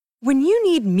When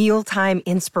you need mealtime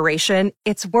inspiration,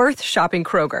 it's worth shopping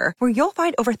Kroger, where you'll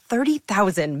find over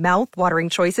 30,000 mouth-watering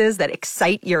choices that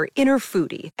excite your inner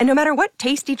foodie. And no matter what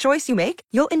tasty choice you make,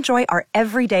 you'll enjoy our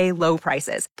everyday low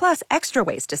prices, plus extra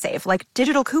ways to save, like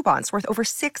digital coupons worth over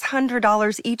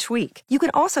 $600 each week. You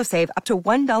can also save up to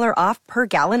 $1 off per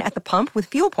gallon at the pump with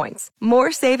fuel points.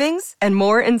 More savings and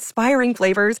more inspiring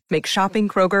flavors make shopping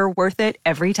Kroger worth it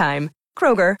every time.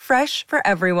 Kroger, fresh for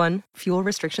everyone. Fuel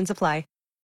restrictions apply.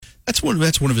 That's one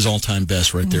of his all-time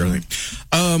best right there.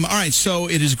 All right, so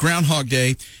it is Groundhog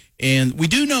Day, and we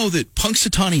do know that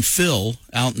Punxsutawney Phil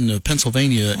out in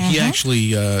Pennsylvania, he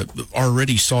actually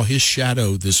already saw his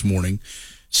shadow this morning.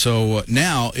 So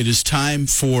now it is time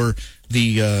for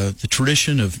the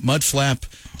tradition of Mudflap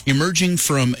emerging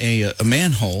from a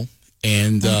manhole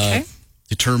and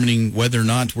determining whether or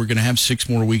not we're going to have 6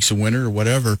 more weeks of winter or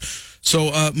whatever.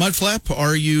 So, Mudflap,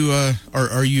 are you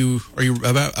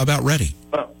about ready?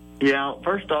 Yeah,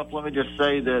 first off, let me just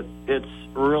say that it's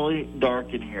really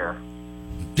dark in here.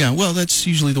 Yeah, well, that's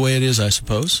usually the way it is, I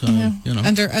suppose.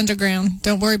 Underground.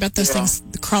 Don't worry about those things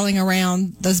crawling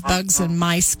around, those bugs and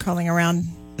mice crawling around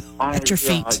at your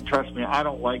feet. Trust me, I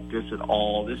don't like this at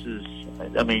all. This is,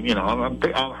 I'm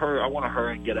hurry. I want to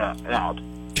hurry and get out.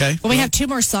 Okay. Well, we have 2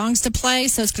 more songs to play,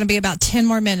 so it's going to be about 10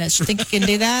 more minutes. You think you can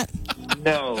do that?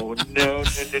 No. All right.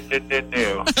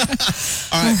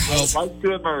 Well, I'd like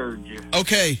to emerge.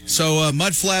 Okay, so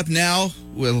Mudflap now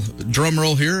will, drum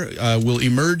roll here, will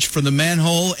emerge from the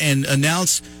manhole and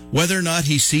announce whether or not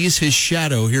he sees his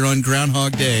shadow here on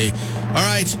Groundhog Day. All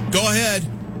right, go ahead.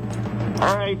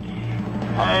 All right,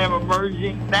 I am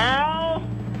emerging now.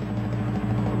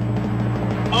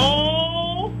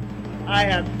 Oh, I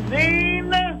have seen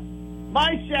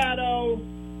my shadow.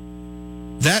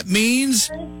 That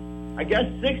means? I guess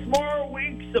 6 more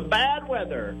weeks of bad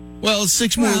weather. Well,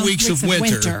 6 more weeks of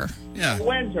winter. Yeah.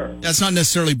 Winter. That's not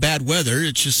necessarily bad weather.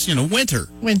 It's just, winter.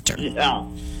 Winter. Yeah.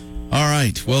 All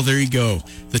right. Well, there you go.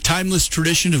 The timeless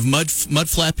tradition of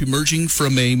Mudflap emerging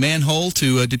from a manhole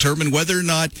to determine whether or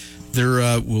not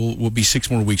there will be 6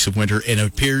 more weeks of winter. And it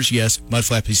appears, yes,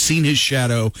 Mudflap has seen his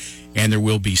shadow, and there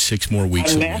will be 6 more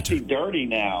weeks of winter. I'm nasty dirty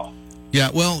now. Yeah,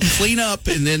 well, clean up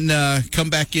and then come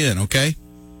back in, okay?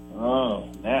 Oh,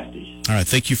 nasty. All right.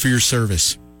 Thank you for your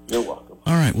service. You're welcome.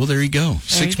 All right. Well, there you go.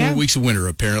 6 more go. weeks of winter,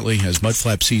 apparently, as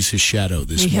Mudflap sees his shadow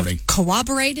this morning. We have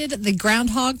corroborated the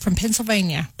groundhog from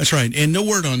Pennsylvania. That's right. And no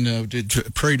word on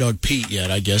Prairie Dog Pete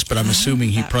yet, I guess, but I'm assuming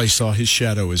he probably saw his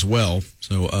shadow as well.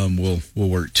 So we'll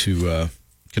work to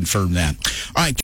confirm that. All right.